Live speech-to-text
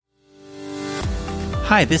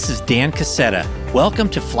Hi, this is Dan Cassetta. Welcome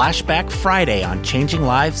to Flashback Friday on Changing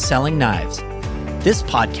Lives Selling Knives. This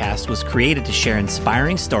podcast was created to share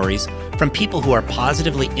inspiring stories from people who are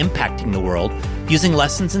positively impacting the world using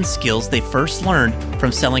lessons and skills they first learned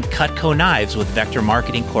from selling Cutco knives with Vector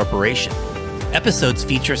Marketing Corporation. Episodes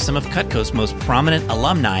feature some of Cutco's most prominent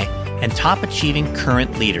alumni and top-achieving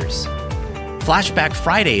current leaders. Flashback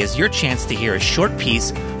Friday is your chance to hear a short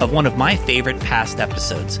piece of one of my favorite past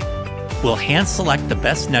episodes. We'll hand-select the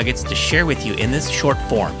best nuggets to share with you in this short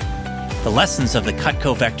form. The lessons of the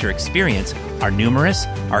Cutco Vector experience are numerous,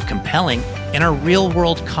 are compelling, and are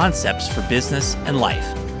real-world concepts for business and life.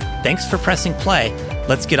 Thanks for pressing play.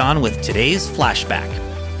 Let's get on with today's flashback.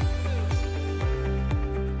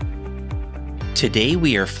 Today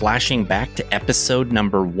we are flashing back to episode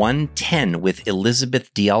number 110 with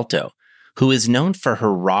Elizabeth DiAlto, who is known for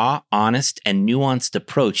her raw, honest, and nuanced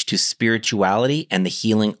approach to spirituality and the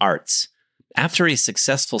healing arts. After a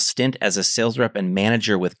successful stint as a sales rep and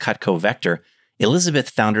manager with Cutco Vector, Elizabeth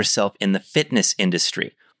found herself in the fitness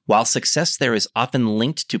industry. While success there is often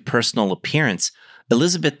linked to personal appearance,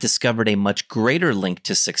 Elizabeth discovered a much greater link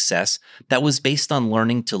to success that was based on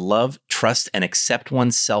learning to love, trust, and accept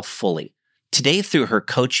oneself fully. Today, through her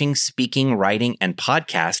coaching, speaking, writing, and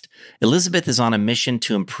podcast, Elizabeth is on a mission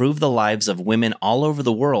to improve the lives of women all over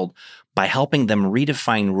the world by helping them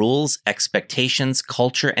redefine rules, expectations,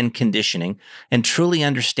 culture, and conditioning, and truly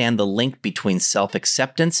understand the link between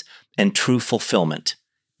self-acceptance and true fulfillment.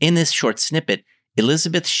 In this short snippet,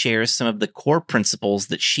 Elizabeth shares some of the core principles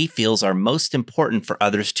that she feels are most important for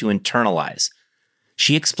others to internalize.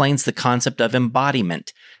 She explains the concept of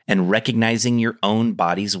embodiment and recognizing your own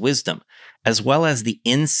body's wisdom, as well as the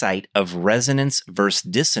insight of resonance versus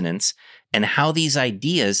dissonance and how these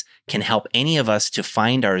ideas can help any of us to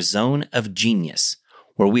find our zone of genius,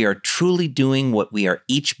 where we are truly doing what we are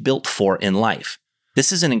each built for in life.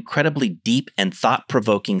 This is an incredibly deep and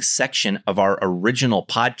thought-provoking section of our original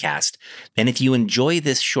podcast, and if you enjoy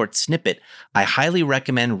this short snippet, I highly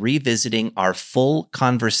recommend revisiting our full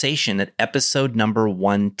conversation at episode number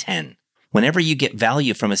 110. Whenever you get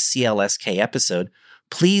value from a CLSK episode,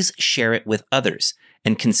 please share it with others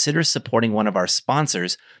and consider supporting one of our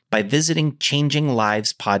sponsors by visiting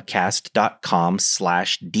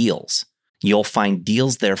changinglivespodcast.com/deals. You'll find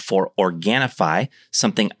deals there for Organifi,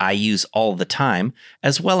 something I use all the time,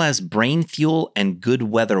 as well as Brain Fuel and Good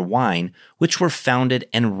Weather Wine, which were founded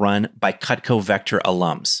and run by Cutco Vector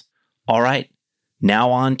alums. All right, now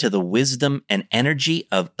on to the wisdom and energy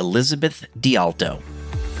of Elizabeth DiAlto.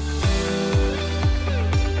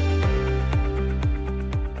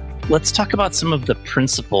 Let's talk about some of the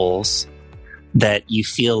principles that you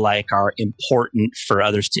feel like are important for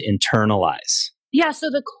others to internalize. Yeah, so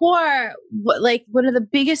the core, like one of the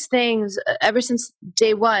biggest things ever since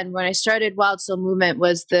day one when I started Wild Soul Movement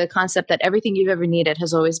was the concept that everything you've ever needed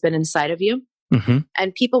has always been inside of you. Mm-hmm.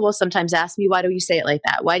 And people will sometimes ask me, why do you say it like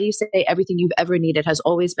that? Why do you say everything you've ever needed has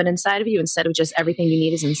always been inside of you instead of just everything you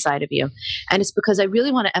need is inside of you? And it's because I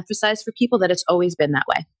really want to emphasize for people that it's always been that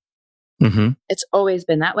way. Mm-hmm. It's always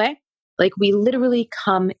been that way. Like we literally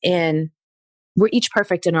come in, we're each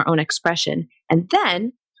perfect in our own expression. And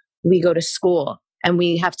then we go to school and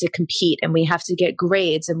we have to compete and we have to get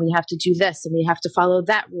grades and we have to do this and we have to follow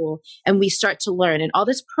that rule. And we start to learn and all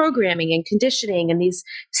this programming and conditioning and these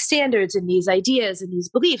standards and these ideas and these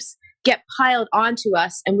beliefs get piled onto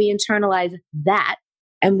us and we internalize that.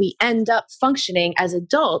 And we end up functioning as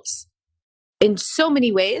adults in so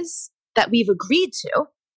many ways that we've agreed to,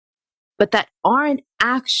 but that aren't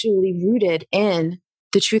actually rooted in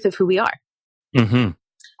the truth of who we are. Mm-hmm.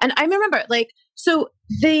 And I remember, so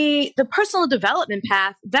the personal development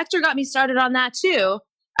path, Vector got me started on that too.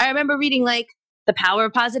 I remember reading The Power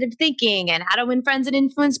of Positive Thinking and How to Win Friends and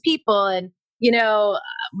Influence People and,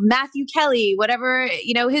 Matthew Kelly, whatever,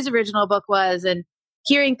 his original book was, and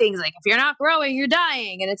hearing things like, if you're not growing, you're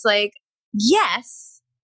dying. And it's like, yes.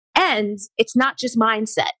 And it's not just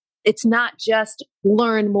mindset. It's not just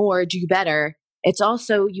learn more, do better. It's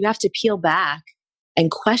also, you have to peel back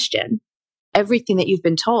and question everything that you've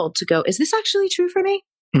been told to go, is this actually true for me?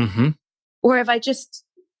 Mm-hmm. Or if I just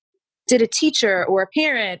did a teacher or a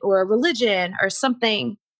parent or a religion or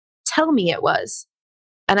something tell me it was,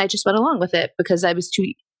 and I just went along with it because I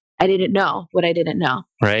didn't know what I didn't know.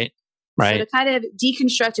 Right. So to kind of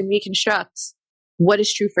deconstruct and reconstruct what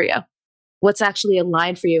is true for you, what's actually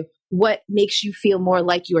aligned for you, what makes you feel more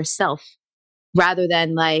like yourself rather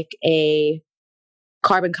than like a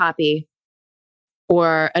carbon copy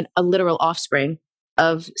or a literal offspring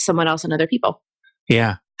of someone else and other people.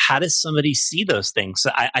 Yeah. How does somebody see those things?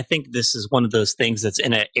 I think this is one of those things that's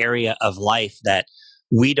in an area of life that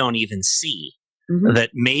we don't even see.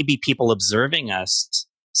 that maybe people observing us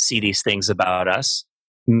see these things about us.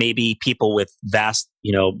 Maybe people with vast,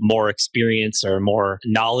 more experience or more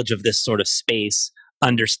knowledge of this sort of space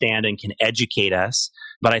understand and can educate us.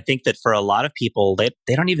 But I think that for a lot of people,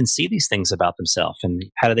 they don't even see these things about themselves. And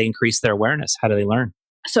how do they increase their awareness? How do they learn?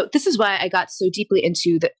 So this is why I got so deeply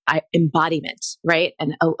into the embodiment, right?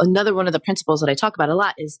 And another one of the principles that I talk about a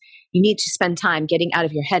lot is you need to spend time getting out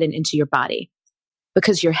of your head and into your body,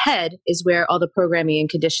 because your head is where all the programming and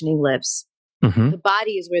conditioning lives. The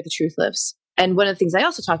body is where the truth lives. And one of the things I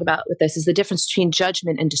also talk about with this is the difference between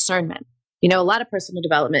judgment and discernment. A lot of personal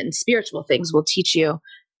development and spiritual things will teach you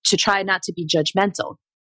to try not to be judgmental.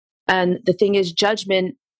 And the thing is,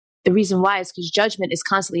 judgment, the reason why is because judgment is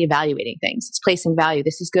constantly evaluating things. It's placing value.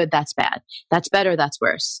 This is good. That's bad. That's better. That's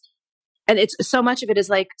worse. And it's so much of it is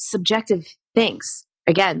like subjective things.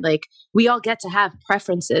 Again, like we all get to have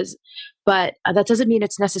preferences, but that doesn't mean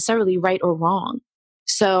it's necessarily right or wrong.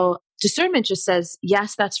 So discernment just says,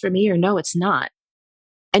 yes, that's for me, or no, it's not.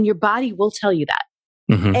 And your body will tell you that.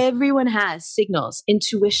 Everyone has signals,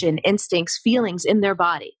 intuition, instincts, feelings in their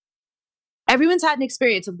body. Everyone's had an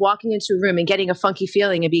experience of walking into a room and getting a funky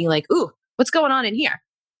feeling and being like, ooh, what's going on in here?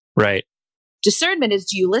 Right. Discernment is,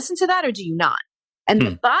 do you listen to that or do you not? And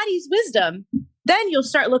the body's wisdom, then you'll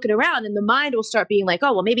start looking around and the mind will start being like,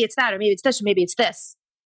 oh, well, maybe it's that, or maybe it's this, or maybe it's this,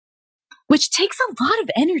 which takes a lot of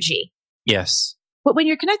energy. Yes. But when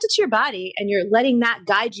you're connected to your body and you're letting that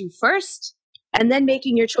guide you first, and then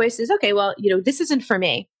making your choices, okay, well, this isn't for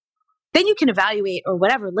me. Then you can evaluate or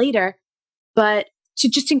whatever later, but to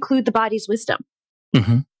just include the body's wisdom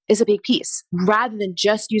is a big piece, rather than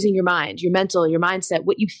just using your mind, your mental, your mindset,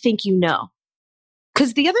 what you think you know.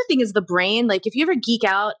 Because the other thing is the brain. Like if you ever geek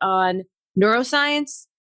out on neuroscience,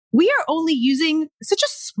 we are only using such a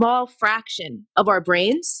small fraction of our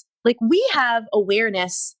brains. Like we have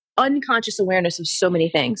awareness, unconscious awareness of so many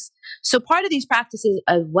things. So part of these practices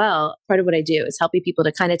as well, part of what I do is helping people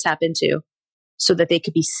to kind of tap into so that they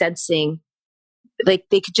could be sensing, like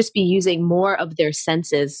they could just be using more of their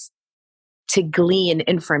senses to glean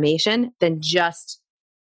information than just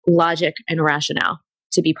logic and rationale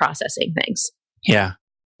to be processing things. Yeah.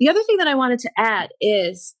 The other thing that I wanted to add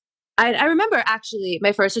is I remember actually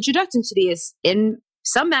my first introduction to these in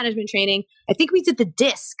some management training. I think we did the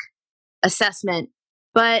DISC assessment.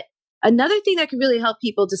 But another thing that can really help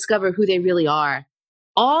people discover who they really are,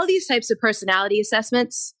 all these types of personality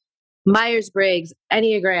assessments, Myers-Briggs,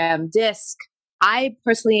 Enneagram, DISC, I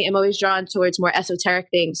personally am always drawn towards more esoteric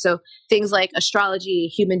things. So things like astrology,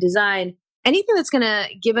 human design, anything that's going to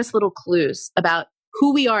give us little clues about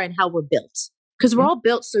who we are and how we're built. Because we're all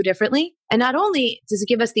built so differently. And not only does it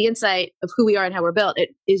give us the insight of who we are and how we're built,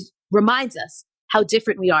 it reminds us how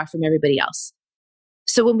different we are from everybody else.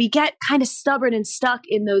 So when we get kind of stubborn and stuck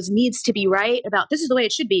in those needs to be right about this is the way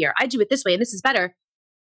it should be, or I do it this way and this is better,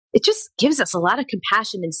 it just gives us a lot of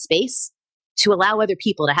compassion and space to allow other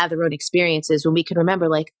people to have their own experiences when we can remember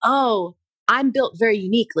like, oh, I'm built very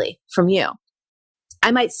uniquely from you.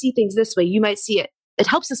 I might see things this way. You might see it. It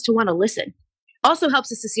helps us to want to listen. Also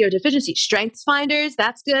helps us to see our deficiencies. Strengths finders,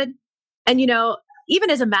 that's good. And, even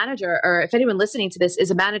as a manager, or if anyone listening to this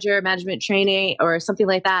is a manager, management trainee, or something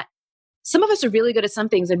like that, some of us are really good at some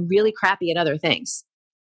things and really crappy at other things.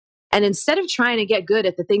 And instead of trying to get good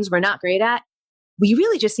at the things we're not great at, we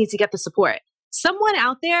really just need to get the support. Someone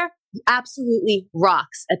out there absolutely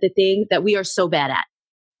rocks at the thing that we are so bad at.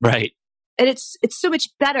 Right. And it's so much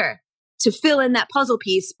better to fill in that puzzle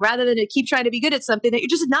piece rather than to keep trying to be good at something that you're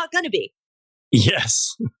just not going to be.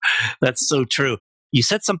 Yes, that's so true. You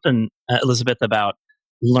said something, Elizabeth, about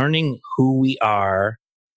learning who we are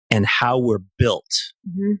and how we're built.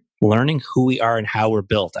 Learning who we are and how we're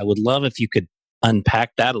built. I would love if you could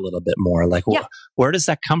unpack that a little bit more. Like, where does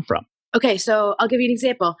that come from? Okay, so I'll give you an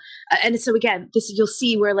example. And so again, you'll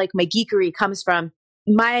see where like my geekery comes from.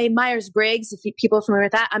 My Myers-Briggs, if people are familiar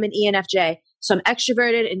with that, I'm an ENFJ. So I'm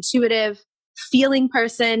extroverted, intuitive, feeling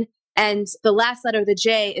person. And the last letter of the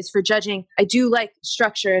J is for judging. I do like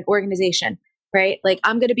structure and organization, right? Like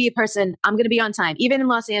I'm going to be a person, I'm going to be on time, even in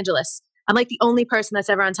Los Angeles. I'm like the only person that's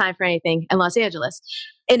ever on time for anything in Los Angeles.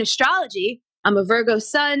 In astrology, I'm a Virgo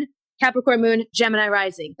sun, Capricorn moon, Gemini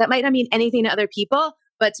rising. That might not mean anything to other people,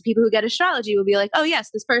 but to people who get astrology will be like, oh yes,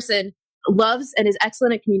 this person loves and is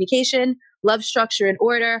excellent at communication, loves structure and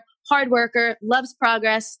order, hard worker, loves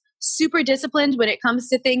progress, super disciplined when it comes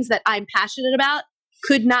to things that I'm passionate about,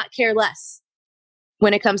 could not care less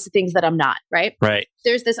when it comes to things that I'm not, right? Right.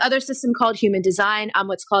 There's this other system called human design. I'm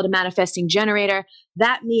what's called a manifesting generator.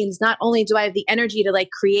 That means not only do I have the energy to like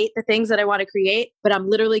create the things that I want to create, but I'm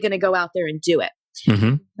literally going to go out there and do it.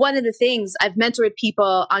 One of the things, I've mentored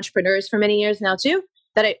people, entrepreneurs for many years now too,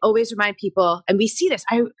 that I always remind people, and we see this,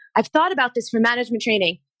 I've thought about this for management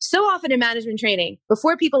training. So often in management training,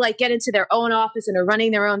 before people like get into their own office and are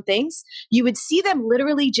running their own things, you would see them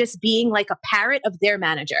literally just being like a parrot of their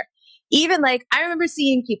manager. Even like, I remember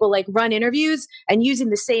seeing people like run interviews and using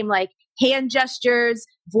the same like hand gestures,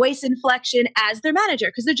 voice inflection as their manager,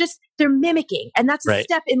 because they're mimicking. And that's a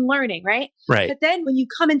step in learning, right? Right. But then when you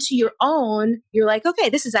come into your own, you're like, okay,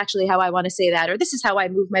 this is actually how I want to say that, or this is how I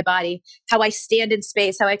move my body, how I stand in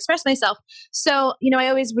space, how I express myself. So, I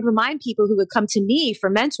always would remind people who would come to me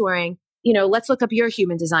for mentoring, let's look up your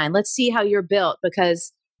human design. Let's see how you're built,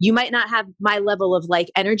 because you might not have my level of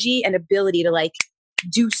like energy and ability to like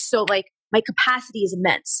do so. Like my capacity is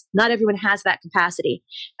immense. Not everyone has that capacity.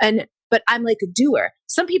 But I'm like a doer.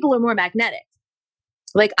 Some people are more magnetic.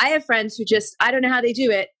 Like I have friends who I don't know how they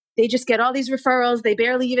do it. They just get all these referrals. They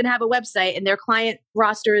barely even have a website and their client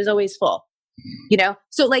roster is always full,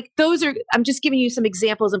 So like I'm just giving you some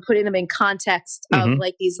examples and putting them in context of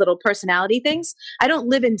like these little personality things. I don't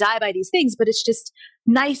live and die by these things, but it's just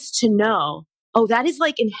nice to know, oh, that is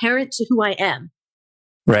like inherent to who I am.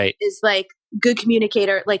 Right. Is like good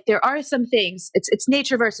communicator. Like there are some things, it's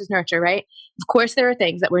nature versus nurture, right? Of course, there are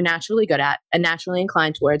things that we're naturally good at and naturally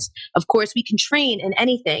inclined towards. Of course, we can train in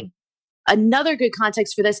anything. Another good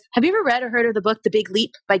context for this. Have you ever read or heard of the book, The Big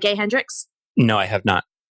Leap by Gay Hendricks? No, I have not.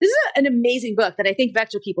 This is an amazing book that I think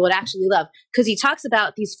Vector people would actually love, because he talks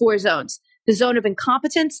about these 4 zones: the zone of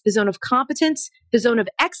incompetence, the zone of competence, the zone of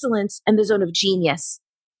excellence, and the zone of genius.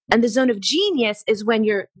 And the zone of genius is when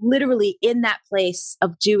you're literally in that place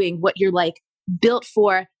of doing what you're like built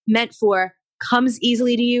for, meant for, comes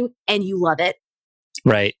easily to you, and you love it.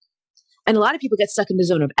 Right. And a lot of people get stuck in the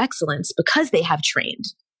zone of excellence because they have trained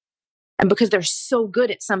and because they're so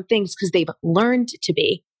good at some things because they've learned to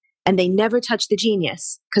be, and they never touch the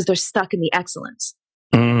genius because they're stuck in the excellence.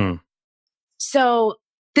 So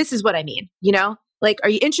this is what I mean, like, are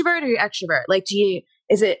you introvert or you extrovert? Like,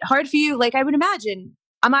 is it hard for you? Like, I would imagine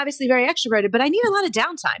I'm obviously very extroverted, but I need a lot of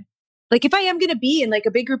downtime. Like if I am going to be in like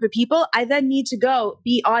a big group of people, I then need to go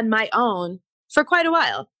be on my own for quite a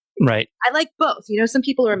while. Right. I like both. Some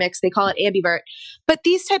people are mixed. They call it ambivert. But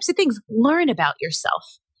these types of things, learn about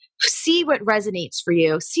yourself. See what resonates for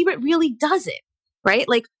you. See what really does it, right?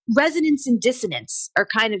 Like resonance and dissonance are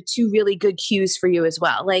kind of 2 really good cues for you as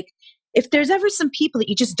well. Like if there's ever some people that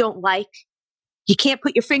you just don't like, you can't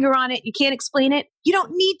put your finger on it, you can't explain it, you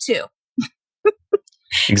don't need to.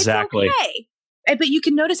 Exactly. It's okay. But you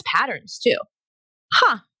can notice patterns too.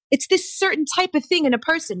 It's this certain type of thing in a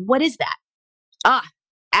person. What is that?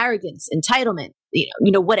 Arrogance, entitlement,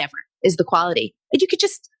 whatever is the quality. And you could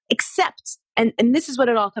just accept. And this is what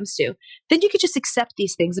it all comes to. Then you could just accept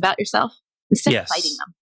these things about yourself instead of fighting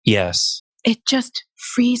them. Yes. It just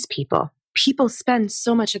frees people. People spend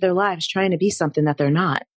so much of their lives trying to be something that they're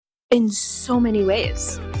not in so many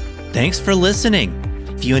ways. Thanks for listening.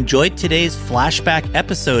 If you enjoyed today's flashback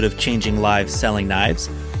episode of Changing Lives Selling Knives,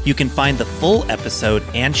 you can find the full episode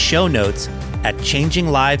and show notes at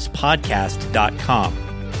changinglivespodcast.com.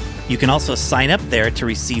 You can also sign up there to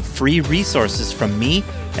receive free resources from me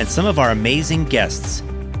and some of our amazing guests.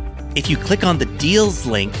 If you click on the deals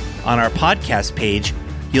link on our podcast page,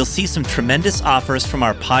 you'll see some tremendous offers from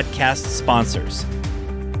our podcast sponsors.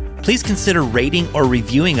 Please consider rating or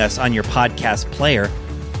reviewing us on your podcast player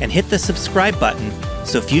and hit the subscribe button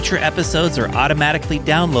so future episodes are automatically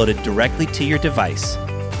downloaded directly to your device.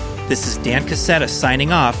 This is Dan Cassetta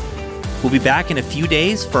signing off. We'll be back in a few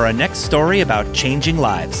days for our next story about changing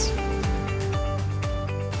lives.